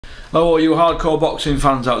Hello all you hardcore boxing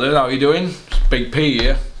fans out there, how are you doing? It's Big P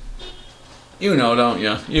here. You know, don't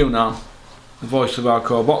you? You know. The voice of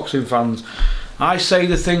hardcore boxing fans. I say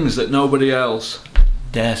the things that nobody else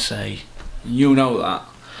dare say. You know that.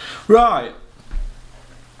 Right.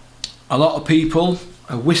 A lot of people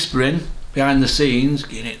are whispering behind the scenes,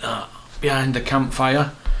 getting it that, behind the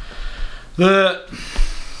campfire. They're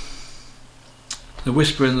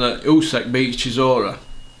whispering that USYK beats CHISORA.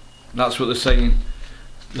 That's what they're saying.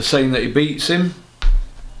 They're saying that he beats him,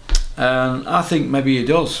 and I think maybe he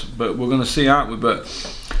does, but we're going to see, aren't we? But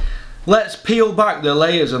let's peel back the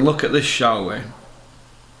layers and look at this, shall we?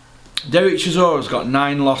 Derek Chisora's got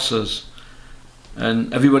 9 losses,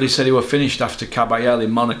 and everybody said he was finished after Caballel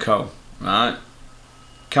in Monaco, right?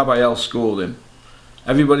 Caballel schooled him.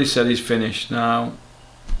 Everybody said he's finished. Now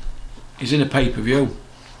he's in a pay-per-view.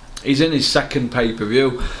 He's in his 2nd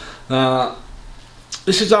pay-per-view.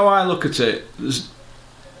 This is how I look at it.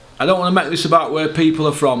 I don't want to make this about where people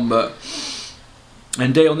are from,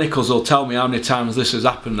 and Dale Nichols will tell me how many times this has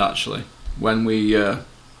happened actually when we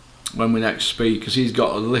next speak, because he's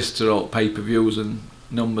got a list of all pay-per-views and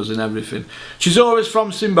numbers and everything. Chisora's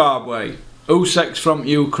from Zimbabwe, USYK's from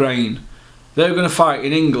Ukraine. They're going to fight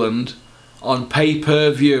in England on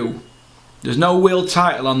pay-per-view. There's no world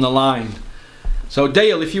title on the line. So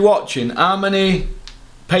Dale, if you're watching, how many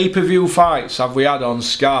pay-per-view fights have we had on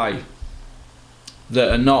Sky that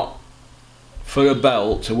are not for a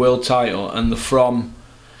belt, a world title, and they're from,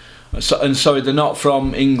 sorry, they're not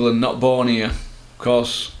from England, not born here?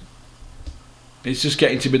 Because it's just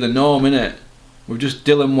getting to be the norm, innit? We've just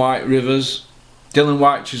Dylan White Rivers, Dylan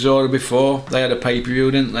White Chisora before, they had a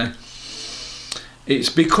pay-per-view, didn't they? It's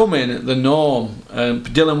becoming the norm.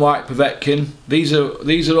 Dylan White Povetkin, these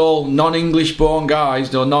are all non-English born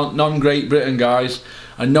guys, no, non-Great Britain guys,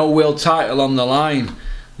 and no world title on the line.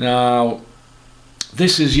 Now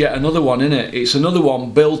this is yet another one, isn't it? It's another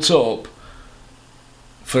one built up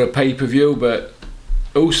for a pay-per-view, but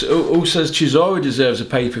who says Chisora deserves a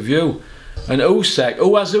pay-per-view? And USYK,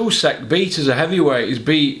 who has USYK beat as a heavyweight? He's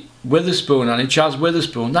beat Witherspoon, and Chaz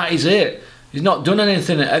Witherspoon. That is it. He's not done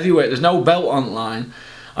anything at heavyweight. There's no belt on line,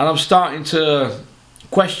 and I'm starting to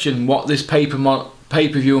question what this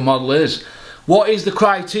pay-per-view model is. What is the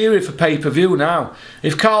criteria for pay-per-view now?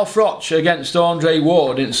 If Carl Froch against Andre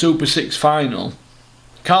Ward in Super 6 final,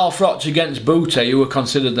 Carl Froch against Bute, who were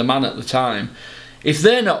considered the man at the time, if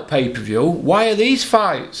they're not pay-per-view, why are these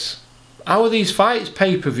fights? How are these fights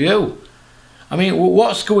pay-per-view? I mean,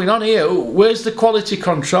 what's going on here? Where's the quality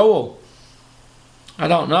control? I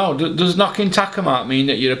don't know. Does knocking Takamat mean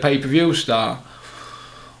that you're a pay-per-view star?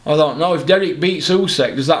 I don't know. If Derek beats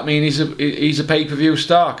USYK, does that mean he's a pay-per-view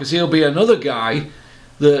star? Because he'll be another guy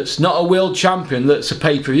that's not a world champion that's a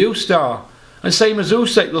pay-per-view star. And same as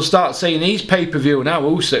USYK, they'll start saying he's pay-per-view now.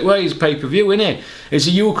 USYK, well, he's pay-per-view, isn't he? He's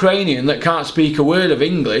a Ukrainian that can't speak a word of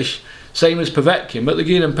English, same as Povetkin, but they're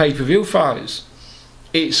giving him pay-per-view fights.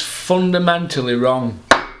 It's fundamentally wrong.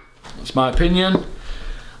 That's my opinion,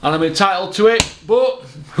 and I'm entitled to it, but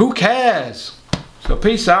who cares? So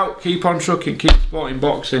peace out, keep on trucking, keep supporting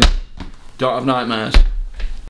boxing. Don't have nightmares.